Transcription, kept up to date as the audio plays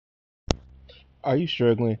Are you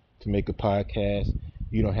struggling to make a podcast?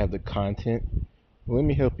 You don't have the content? Well, let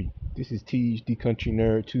me help you. This is THD Country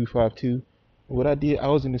Nerd 252. What I did, I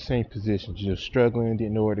was in the same position, just struggling,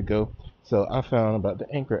 didn't know where to go. So I found about the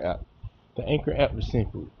Anchor app. The Anchor app is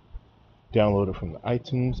simple. Download it from the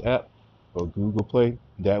iTunes app or Google Play.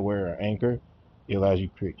 That way, or Anchor. It allows you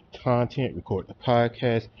to create content, record the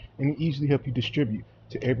podcast, and it easily help you distribute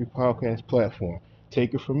to every podcast platform.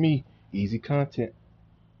 Take it from me, easy content.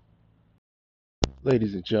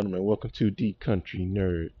 Ladies and gentlemen, welcome to the Country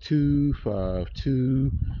Nerd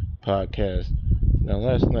 252 podcast. Now,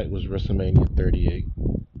 last night was WrestleMania 38.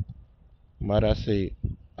 Might I say,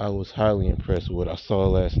 I was highly impressed with what I saw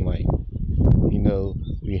last night.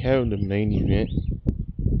 We have the main event,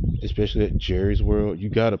 especially at Jerry's World. You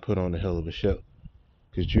gotta put on a hell of a show.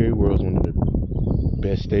 Because Jerry World is one of the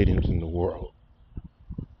best stadiums in the world.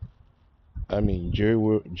 I mean,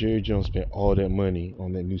 Jerry Jones spent all that money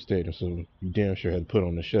on that new stadium, so you damn sure had to put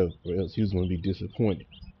on the show, or else he was going to be disappointed.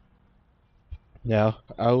 Now,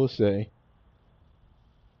 I will say,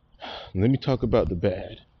 let me talk about the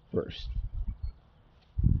bad first.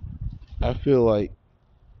 I feel like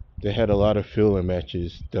they had a lot of filler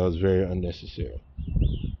matches that was very unnecessary.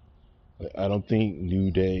 Like, I don't think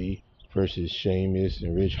New Day versus Sheamus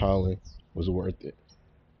and Ridge Holland was worth it.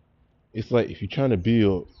 It's like if you're trying to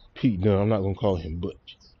build Pete Dunne, I'm not gonna call him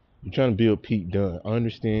Butch. You're trying to build Pete Dunne. I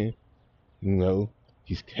understand,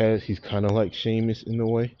 he's kind of like Sheamus in a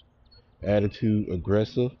way, attitude,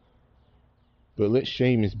 aggressive, but let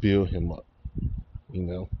Sheamus build him up, you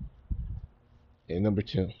know. And number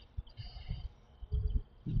 10,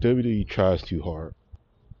 WWE tries too hard.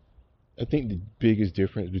 I think the biggest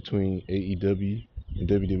difference between AEW and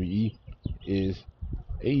WWE is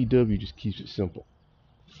AEW just keeps it simple.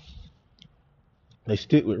 They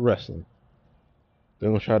stick with wrestling. They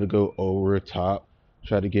don't try to go over the top,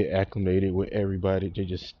 try to get acclimated with everybody. They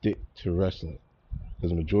just stick to wrestling.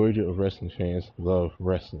 Because the majority of wrestling fans love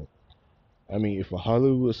wrestling. I mean, if a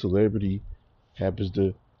Hollywood celebrity happens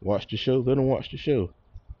to watch the show, let them watch the show.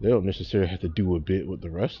 They don't necessarily have to do a bit with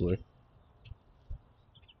the wrestler.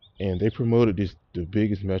 And they promoted this the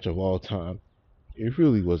biggest match of all time. It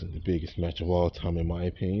really wasn't the biggest match of all time in my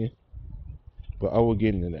opinion. But I will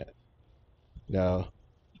get into that. Now,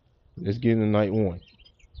 let's get into night one.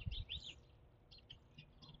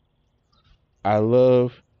 I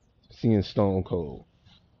love seeing Stone Cold.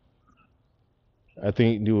 I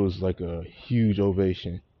think there was like a huge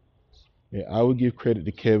ovation. And I would give credit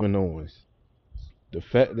to Kevin Owens. The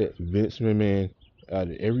fact that Vince McMahon, out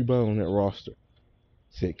of everybody on that roster,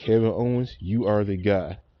 said, Kevin Owens, you are the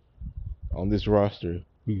guy on this roster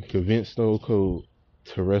who can convince Stone Cold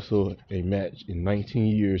to wrestle a match in 19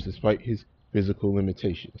 years despite his physical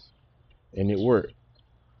limitations. And it worked.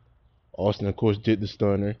 Austin, of course, did the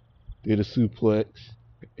stunner, did a suplex.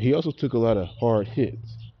 He also took a lot of hard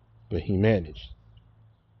hits, but he managed.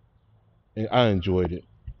 And I enjoyed it.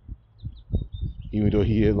 Even though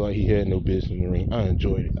he had no business in the ring, I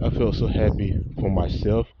enjoyed it. I felt so happy for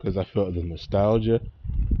myself because I felt the nostalgia,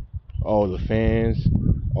 all the fans,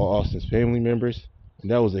 all Austin's family members,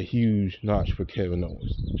 and that was a huge notch for Kevin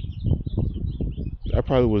Owens. That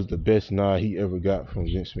probably was the best nod he ever got from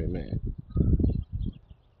Vince McMahon.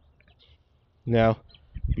 Now,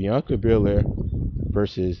 Bianca Belair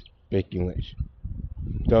versus Becky Lynch.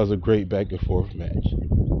 That was a great back and forth match. I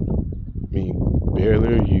mean,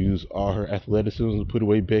 Belair used all her athleticism to put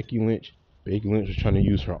away Becky Lynch. Becky Lynch was trying to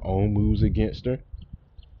use her own moves against her.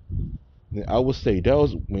 And I would say that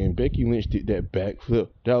was when Becky Lynch did that backflip.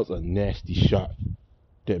 That was a nasty shot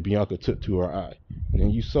that Bianca took to her eye. And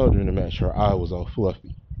then you saw during the match, her eye was all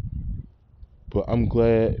fluffy. But I'm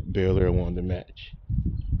glad Belair won the match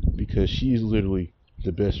because she's literally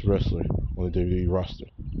the best wrestler on the WWE roster.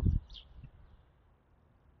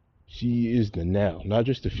 She is the now, not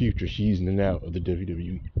just the future. She's the now of the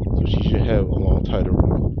WWE. So she should have a long title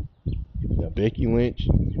run. Now Becky Lynch,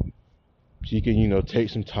 she can, take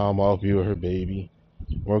some time off, be with her baby,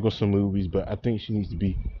 work on some movies, but I think she needs to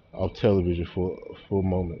be off television for a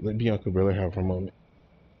moment. Let Bianca Belair have her moment.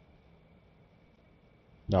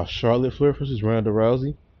 Now Charlotte Flair versus Ronda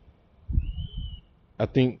Rousey. I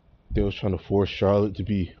think they was trying to force Charlotte to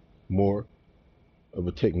be more of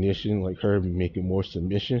a technician like her, make it more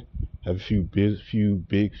submission, have a few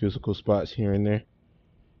big physical spots here and there,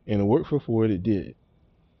 and it worked for what it did.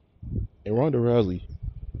 And Ronda Rousey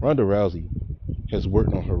has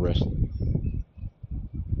worked on her wrestling.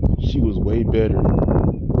 She was way better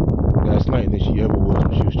last night than she ever was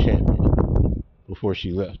when she was champion before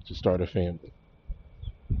she left to start a family.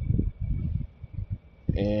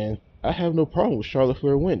 And I have no problem with Charlotte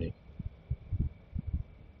Flair winning.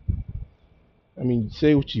 I mean,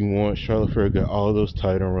 say what you want. Charlotte Flair got all those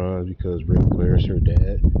title runs because Ric Flair's her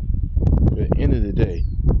dad. But at the end of the day,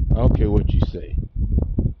 I don't care what you say.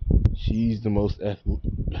 She's the most athlete.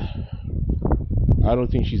 I don't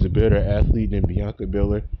think she's a better athlete than Bianca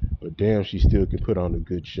Belair, but damn, she still can put on a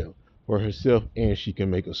good show for herself, and she can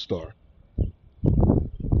make a star.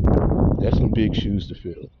 That's some big shoes to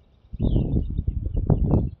fill.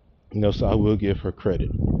 So I will give her credit.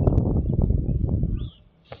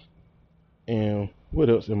 And what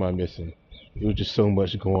else am I missing? It was just so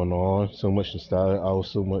much going on, so much nostalgia. I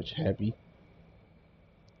was so much happy.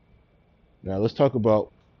 Now let's talk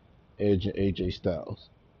about Edge and AJ Styles.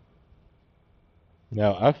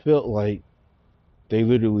 Now I felt like they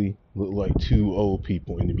literally looked like two old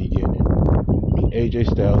people in the beginning. I mean,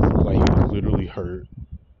 AJ Styles looked like he was literally hurt.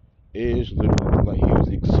 Edge literally looked like he was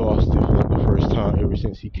exhausted for like the first time ever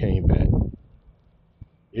since he came back.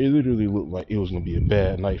 It literally looked like it was going to be a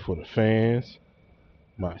bad night for the fans,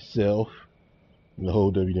 myself, and the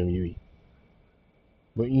whole WWE.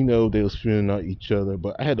 But they was feeling out each other.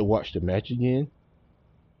 But I had to watch the match again.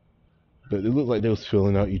 But it looked like they was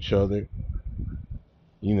feeling out each other.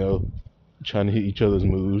 Trying to hit each other's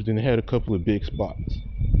moves. Then they had a couple of big spots.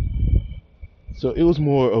 So it was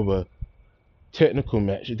more of a technical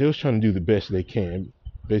match. They was trying to do the best they can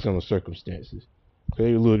based on the circumstances.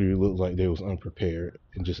 They literally looked like they was unprepared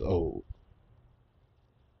and just old.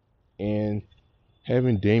 And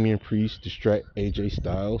having Damian Priest distract AJ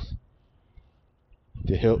Styles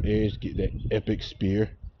to help Edge get that epic spear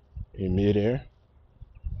in midair,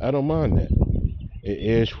 I don't mind that.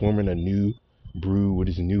 Edge forming a new brew with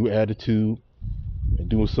his new attitude and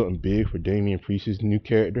doing something big for Damian Priest's new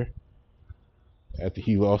character after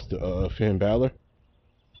he lost to Finn Balor.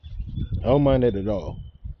 I don't mind that at all.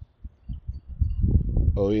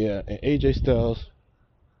 Oh yeah, and AJ Styles,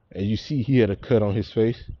 as you see, he had a cut on his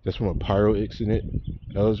face. That's from a pyro incident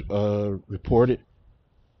that was reported.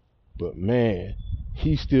 But man,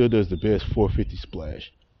 he still does the best 450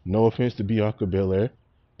 splash. No offense to Bianca Belair,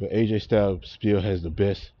 but AJ Styles still has the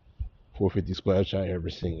best 450 splash I ever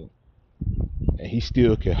seen. And he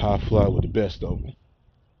still can high fly with the best of them.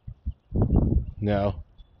 Now,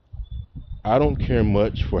 I don't care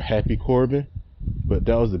much for Happy Corbin, but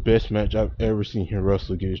that was the best match I've ever seen him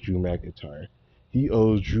wrestle against Drew McIntyre. He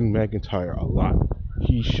owes Drew McIntyre a lot.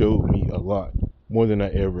 He showed me a lot, more than I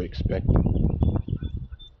ever expected.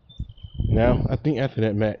 Now, I think after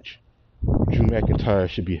that match, Drew McIntyre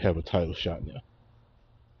should have a title shot now.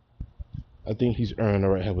 I think he's earned the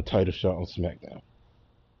right to have a title shot on SmackDown.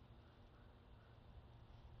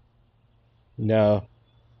 Now,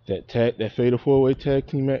 that Fatal 4-Way Tag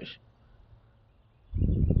Team match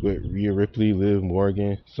with Rhea Ripley, Liv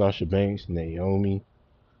Morgan, Sasha Banks, Naomi,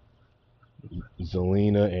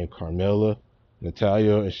 Zelina and Carmella,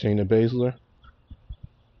 Natalya and Shayna Baszler.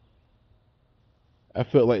 I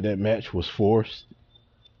felt like that match was forced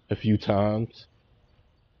a few times.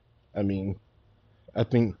 I mean, I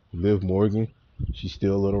think Liv Morgan, she's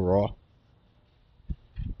still a little raw.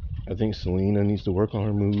 I think Zelina needs to work on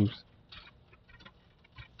her moves.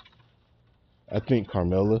 I think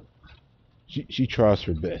Carmella, she tries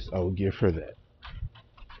her best. I will give her that.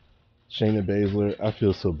 Shayna Baszler, I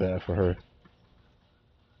feel so bad for her.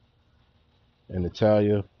 And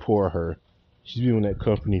Natalya, poor her. She's been in that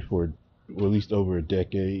company for at least over a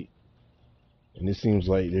decade. And it seems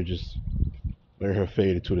like they're just letting her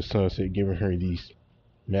fade into the sunset, giving her these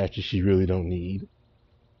matches she really don't need.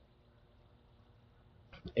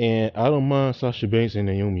 And I don't mind Sasha Banks and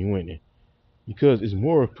Naomi winning, because it's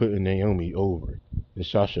more of putting Naomi over than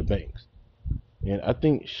Sasha Banks. And I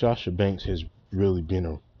think Sasha Banks has really been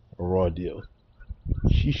a raw deal.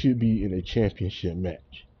 She should be in a championship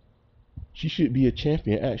match. She should be a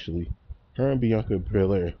champion, actually. Her and Bianca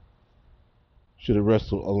Belair should have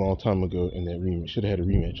wrestled a long time ago in that rematch. Should have had a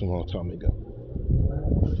rematch a long time ago.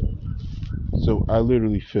 So I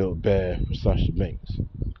literally felt bad for Sasha Banks.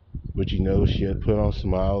 But she had to put on a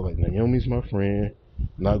smile like, Naomi's my friend. I'm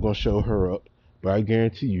not going to show her up. But I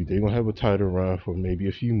guarantee you, they're going to have a title run for maybe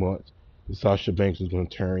a few months. And Sasha Banks is going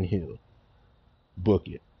to turn heel. Book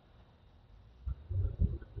it.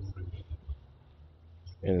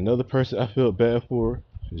 And another person I felt bad for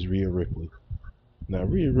is Rhea Ripley. Now,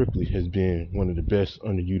 Rhea Ripley has been one of the best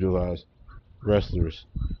underutilized wrestlers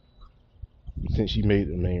since she made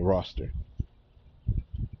the main roster.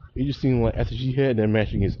 It just seemed like after she had that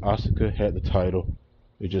match against Asuka, had the title,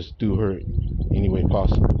 they just threw her any way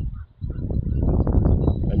possible.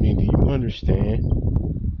 I mean, do you understand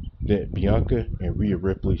that Bianca and Rhea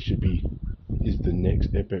Ripley is the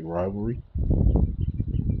next epic rivalry?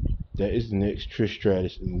 That is the next Trish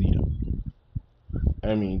Stratus and Lita.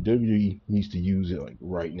 I mean, WWE needs to use it like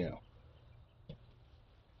right now.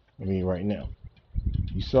 I mean, right now.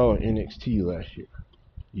 You saw it in NXT last year.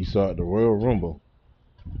 You saw it at the Royal Rumble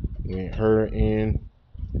when her and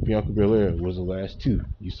Bianca Belair was the last two.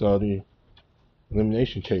 You saw the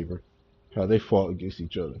Elimination Chamber, how they fought against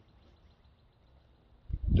each other.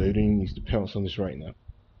 WWE needs to pounce on this right now.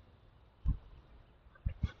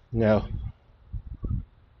 Now,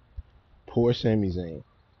 poor Sami Zayn.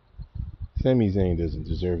 Sami Zayn doesn't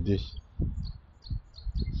deserve this.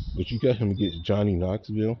 But you got him against Johnny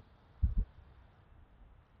Knoxville.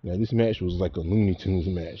 Now, this match was like a Looney Tunes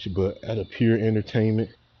match, but out of pure entertainment,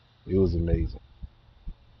 it was amazing.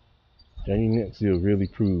 Johnny Knoxville really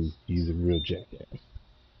proved he's a real jackass.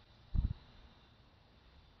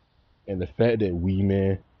 And the fact that Wee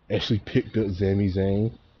Man actually picked up Sami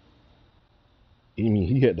Zayn, I mean,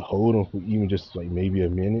 he had to hold him for even just like maybe a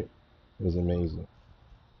minute. It was amazing.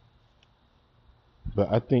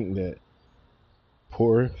 But I think that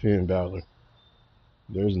poor Finn Balor,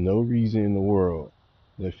 there's no reason in the world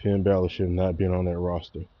that Finn Balor should have not been on that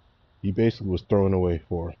roster. He basically was thrown away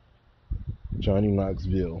for Johnny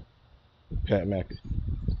Knoxville, Pat McAfee.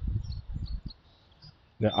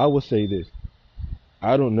 Now, I will say this.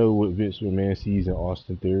 I don't know what Vince McMahon sees in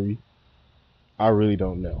Austin Theory. I really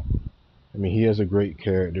don't know. I mean, he has a great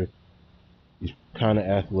character. He's kind of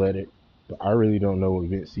athletic, but I really don't know what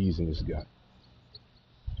Vince sees in this guy.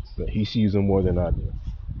 But he sees him more than I do.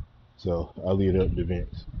 So I'll leave it up to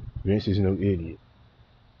Vince. Vince is no idiot.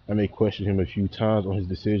 I may question him a few times on his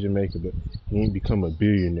decision making, but he ain't become a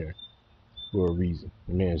billionaire for a reason.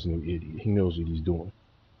 The man's no idiot. He knows what he's doing.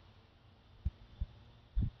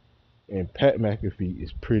 And Pat McAfee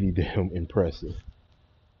is pretty damn impressive.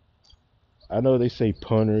 I know they say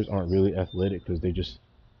punters aren't really athletic because they just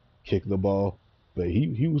kick the ball, but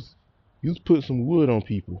he was putting some wood on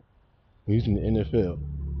people when he was in the NFL.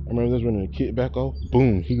 I remember this running the kick back off,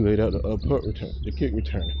 boom, he laid out the kick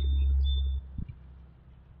return.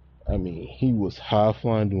 I mean, he was high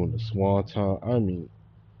flying doing the swanton. I mean,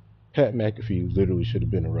 Pat McAfee literally should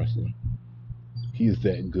have been a wrestler. He's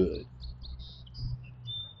that good.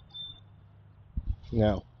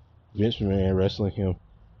 Now, Vince McMahon wrestling him.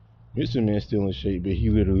 Vince McMahon's still in shape, but he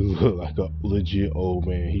literally looked like a legit old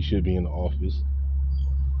man. He should be in the office.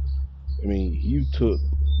 I mean, he took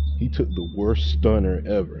the worst stunner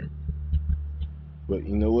ever. But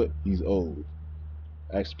you know what? He's old.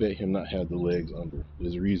 I expect him not to have the legs under.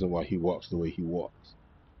 There's a reason why he walks the way he walks.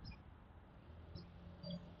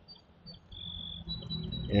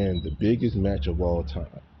 And the biggest match of all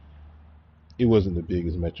time. It wasn't the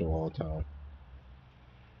biggest match of all time.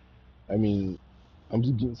 I mean, I'm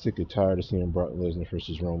just getting sick and tired of seeing Brock Lesnar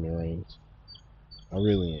versus Roman Reigns. I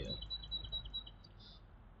really am.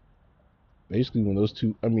 Basically, when those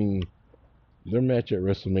two, I mean, their match at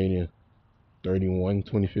WrestleMania 31,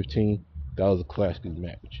 2015, that was a classic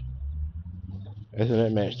match. After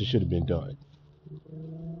that match, this should have been done.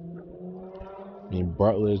 I mean,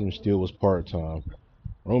 Brock Lesnar still was part-time.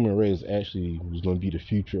 Roman Reigns actually was going to be the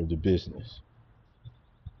future of the business.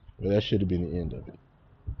 But that should have been the end of it.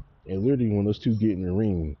 And literally, when those two get in the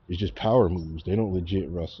ring, it's just power moves. They don't legit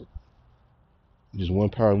wrestle. Just one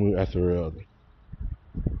power move after the other.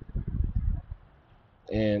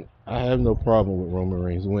 And I have no problem with Roman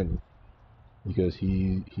Reigns winning. Because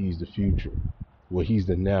he's the future. Well, he's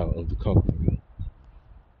the now of the company.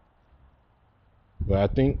 But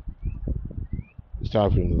I think it's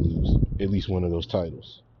time for him to lose at least one of those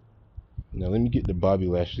titles. Now let me get to Bobby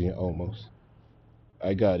Lashley and Omos.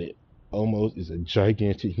 I got it. Omos is a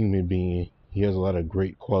gigantic human being. He has a lot of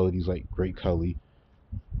great qualities like Great Khali.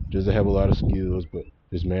 Doesn't have a lot of skills, but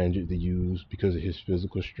is managed to use because of his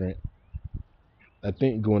physical strength. I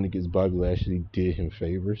think going against Bobby Lashley did him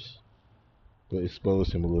favors, but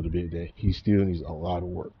exposed him a little bit that he still needs a lot of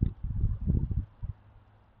work.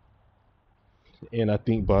 And I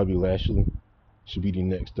think Bobby Lashley should be the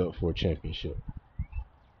next up for a championship.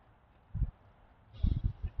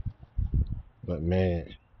 But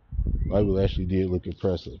man, Bobby Lashley did look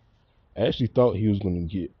impressive. I actually thought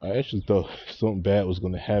something bad was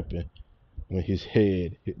going to happen when his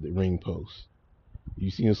head hit the ring post. You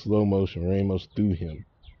see in slow motion, Ramos threw him.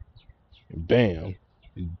 And bam,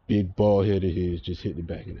 his big bald head of his just hit the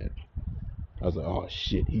back of that. I was like, oh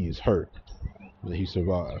shit, he is hurt. But he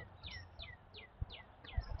survived.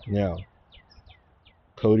 Now,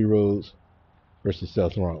 Cody Rhodes versus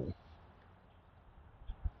Seth Rollins.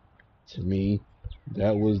 To me,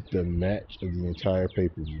 that was the match of the entire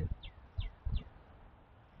pay-per-view.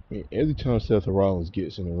 I mean, every time Seth Rollins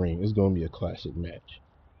gets in the ring, it's going to be a classic match.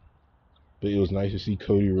 But it was nice to see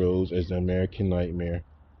Cody Rhodes as the American Nightmare.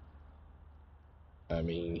 I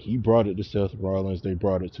mean, he brought it to Seth Rollins, they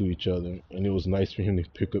brought it to each other, and it was nice for him to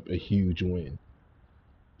pick up a huge win.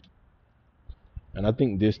 And I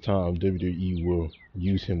think this time WWE will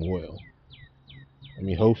use him well. I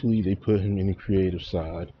mean, hopefully they put him in the creative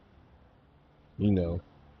side. You know,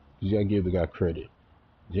 you gotta give the guy credit.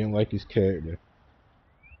 Didn't like his character.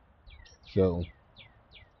 So,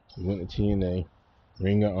 he went to TNA,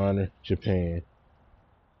 Ring of Honor, Japan,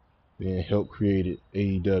 then helped create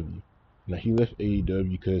AEW. Now, he left AEW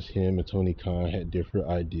because him and Tony Khan had different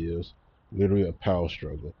ideas, literally a power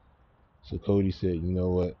struggle. So Cody said, you know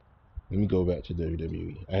what, let me go back to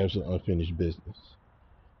WWE. I have some unfinished business.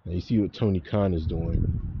 Now, you see what Tony Khan is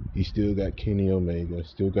doing. He still got Kenny Omega,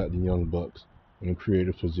 still got the Young Bucks in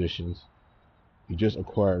creative positions. He just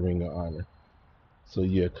acquired Ring of Honor. So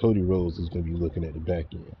yeah, Cody Rhodes is going to be looking at the back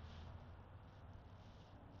end.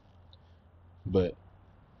 But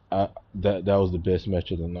that was the best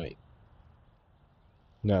match of the night.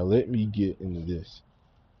 Now let me get into this.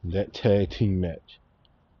 That tag team match.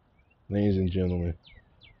 Ladies and gentlemen,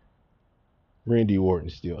 Randy Orton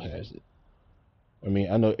still has it. I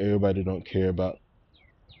mean, I know everybody don't care about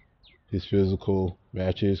his physical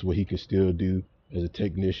matches, what he could still do as a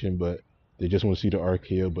technician, but they just want to see the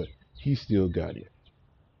RKO, but he still got it.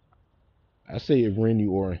 I say if Randy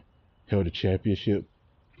Orton held a championship,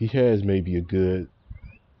 he has maybe a good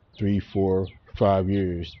 3, 4, 5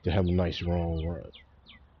 years to have a nice long run.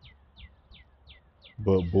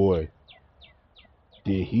 But boy,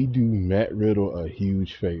 did he do Matt Riddle a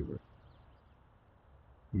huge favor.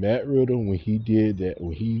 Matt Riddle, when he did that,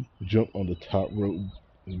 when he jumped on the top rope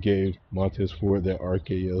and gave Montez Ford that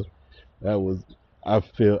RKO, that was, I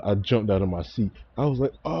jumped out of my seat. I was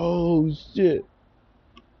like, oh shit.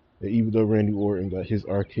 And even though Randy Orton got his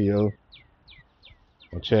RKO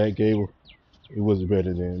on Chad Gable, it wasn't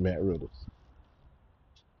better than Matt Riddle's.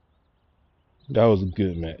 That was a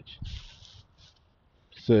good match.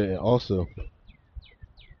 So, and also,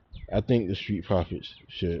 I think the Street Profits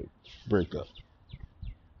should break up.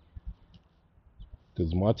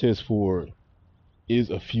 Because Montez Ford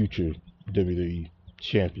is a future WWE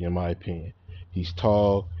champion, in my opinion. He's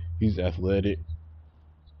tall, he's athletic,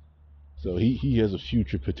 so he has a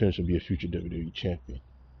future potential to be a future WWE champion.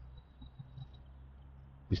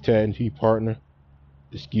 His tag team partner,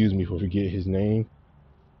 excuse me for forgetting his name,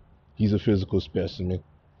 he's a physical specimen.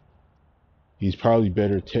 He's probably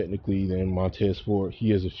better technically than Montez Ford.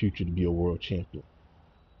 He has a future to be a world champion.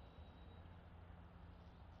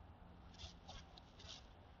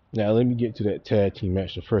 Now let me get to that tag team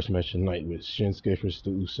match, the first match of the night with Shinsuke versus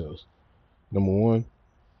the Usos. Number one,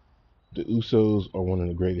 the Usos are one of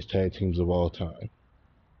the greatest tag teams of all time.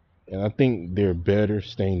 And I think they're better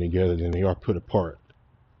staying together than they are put apart.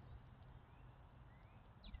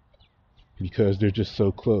 Because they're just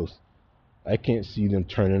so close. I can't see them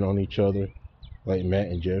turning on each other like Matt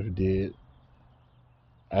and Jeff did.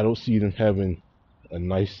 I don't see them having a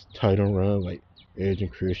nice title run like Edge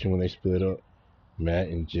and Christian when they split up. Matt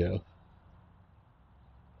and Jeff.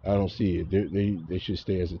 I don't see it. They should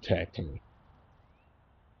stay as a tag team.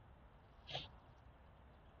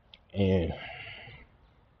 And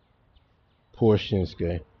poor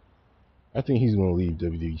Shinsuke. I think he's going to leave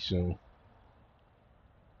WWE soon.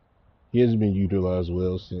 He hasn't been utilized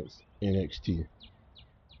well since NXT.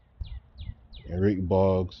 And Rick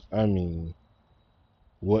Boggs, I mean,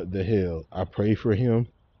 what the hell? I pray for him,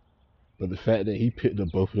 but the fact that he picked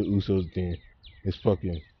up both of the Usos, then his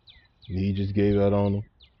fucking knee just gave out on him,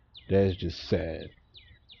 that's just sad.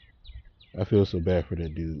 I feel so bad for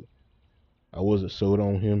that dude. I wasn't sold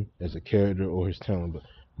on him as a character or his talent, but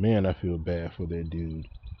man, I feel bad for that dude.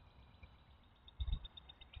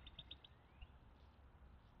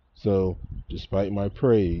 So, despite my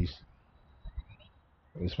praise,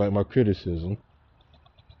 and despite my criticism,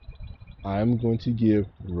 I'm going to give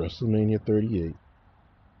WrestleMania 38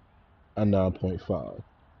 a 9.5.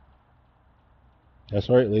 That's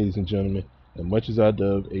right, ladies and gentlemen. As much as I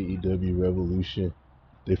love AEW Revolution,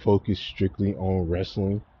 they focus strictly on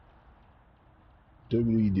wrestling.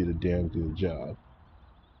 WWE did a damn good job.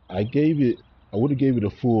 I would have gave it a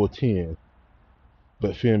full 10,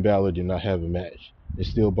 but Finn Balor did not have a match. It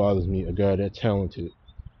still bothers me, a guy that talented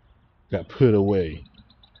got put away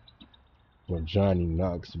for Johnny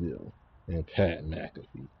Knoxville and Pat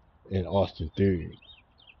McAfee and Austin Theory.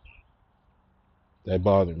 That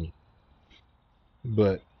bothered me.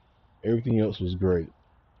 But everything else was great.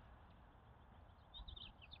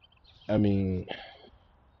 I mean,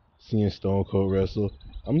 seeing Stone Cold wrestle,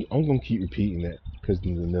 I'm gonna keep repeating that because of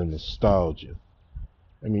the nostalgia.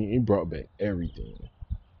 I mean, it brought back everything.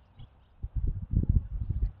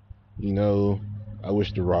 You know, I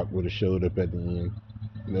wish The Rock would have showed up at the end.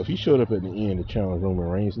 You know, if he showed up at the end to challenge Roman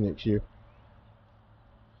Reigns next year,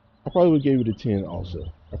 I probably would have gave it a 10 also.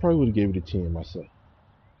 I probably would have gave it a 10 myself.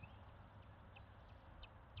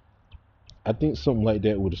 I think something like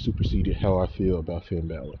that would have superseded how I feel about Finn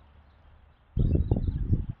Balor.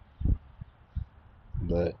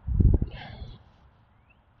 But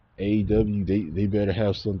AEW, they better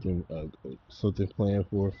have something planned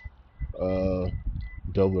for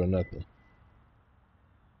Double or Nothing.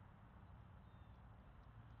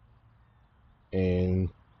 And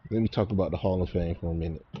let me talk about the Hall of Fame for a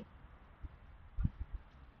minute.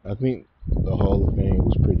 I think the Hall of Fame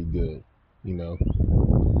was pretty good. You know,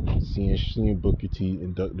 seeing Booker T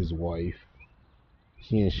induct his wife,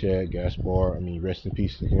 seeing Shad Gaspard. I mean, rest in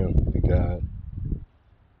peace to him. The guy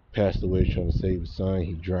passed away trying to save his son.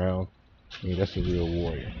 He drowned. I mean, that's a real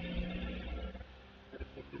warrior.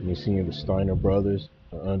 I mean, seeing the Steiner brothers,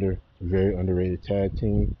 very underrated tag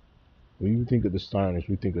team. When you think of the Steiners,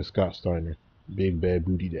 we think of Scott Steiner, Big Bad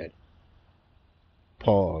Booty Daddy.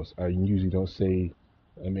 Pause. I usually don't say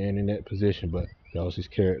a man in that position, but that was his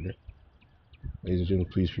character. Ladies and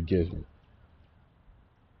gentlemen, please forgive me.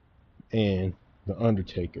 And The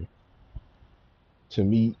Undertaker. To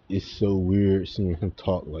me, it's so weird seeing him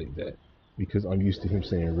talk like that because I'm used to him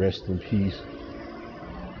saying rest in peace.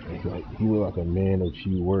 Like he looked like a man of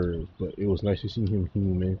few words, but it was nice to see him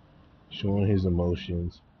human, showing his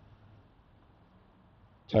emotions,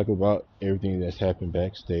 talk about everything that's happened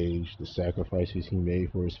backstage, the sacrifices he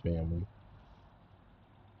made for his family.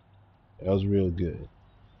 That was real good.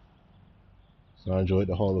 So I enjoyed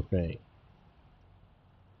the Hall of Fame.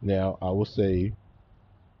 Now I will say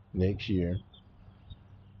next year,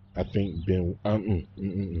 I think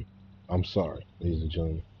I'm sorry, ladies and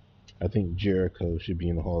gentlemen. I think Jericho should be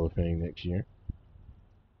in the Hall of Fame next year.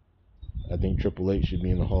 I think Triple H should be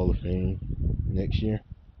in the Hall of Fame next year.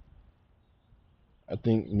 I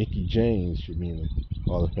think Mickey James should be in the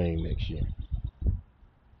Hall of Fame next year.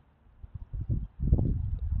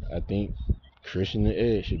 I think Christian and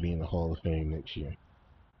Ed should be in the Hall of Fame next year.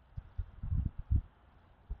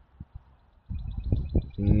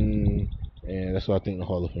 And that's what I think the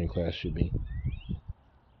Hall of Fame class should be.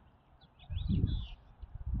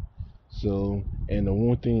 So, and the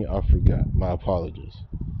one thing I forgot, my apologies.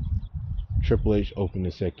 Triple H opened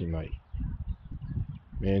the second night.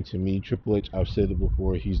 Man, to me, Triple H, I've said it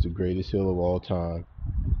before, he's the greatest heel of all time.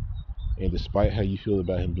 And despite how you feel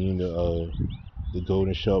about him being the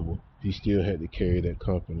golden shovel, he still had to carry that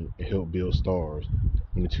company and help build stars.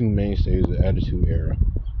 And the two mainstays of the Attitude Era.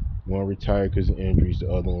 One retired because of injuries,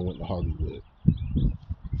 the other one went to Hollywood.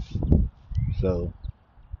 So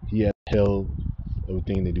he had hell of a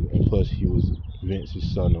thing to do, and plus he was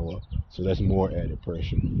Vince's son-in-law, so that's more added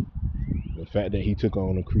pressure. The fact that he took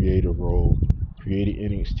on a creative role, created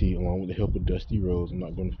NXT along with the help of Dusty Rhodes, I'm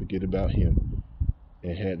not going to forget about him,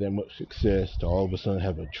 and had that much success to all of a sudden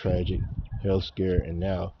have a tragic health scare, and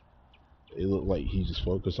now it looked like he just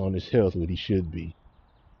focused on his health, what he should be.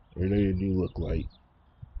 It really do look like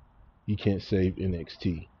he can't save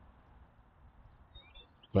NXT.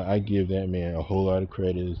 But I give that man a whole lot of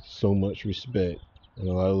credit, so much respect, and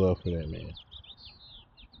a lot of love for that man.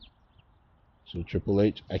 So Triple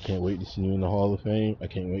H, I can't wait to see you in the Hall of Fame. I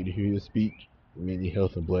can't wait to hear your speech. Many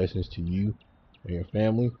health and blessings to you and your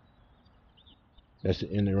family. That's the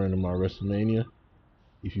end of run of my Wrestlemania.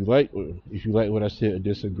 If you like what I said or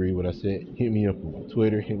disagree with what I said, hit me up on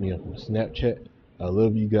Twitter, hit me up on Snapchat. I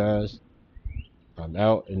love you guys. I'm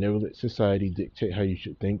out, and never let society dictate how you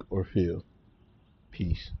should think or feel.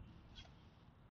 Peace.